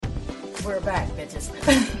We're back, bitches.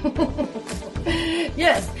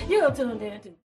 Yes, you're tuned in to